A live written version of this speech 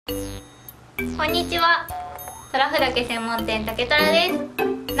こんにちは。虎斑竹専門店竹虎です。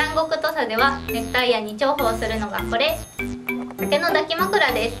南国土佐では熱帯夜に重宝するのがこれ、竹の抱き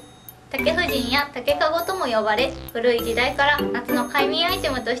枕です。竹婦人や竹かごとも呼ばれ、古い時代から夏の快眠アイ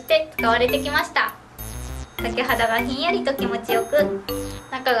テムとして使われてきました。竹肌がひんやりと気持ちよく、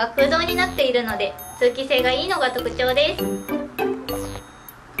中が空洞になっているので通気性がいいのが特徴です。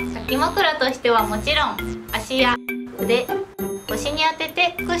抱き枕としてはもちろん、足や腕、腰に当て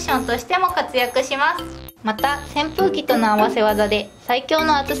てクッションとしても活躍します。また扇風機との合わせ技で最強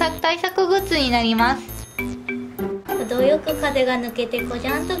の暑さ対策グッズになります。程よく風が抜けてこじ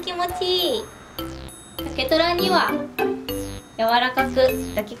ゃんと気持ちいい。竹虎には柔らかく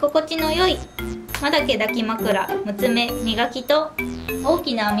抱き心地の良い間竹抱き枕6つ目磨きと、大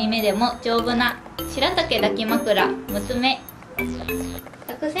きな網目でも丈夫な白竹抱き枕6つ目、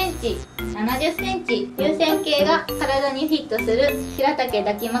100センチ、70センチ、流線形が体にフィットする白竹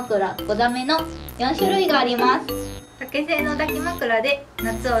抱き枕5座目の4種類があります。竹製の抱き枕で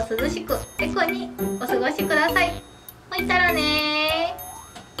夏を涼しくエコにお過ごしください。ほいたらねー。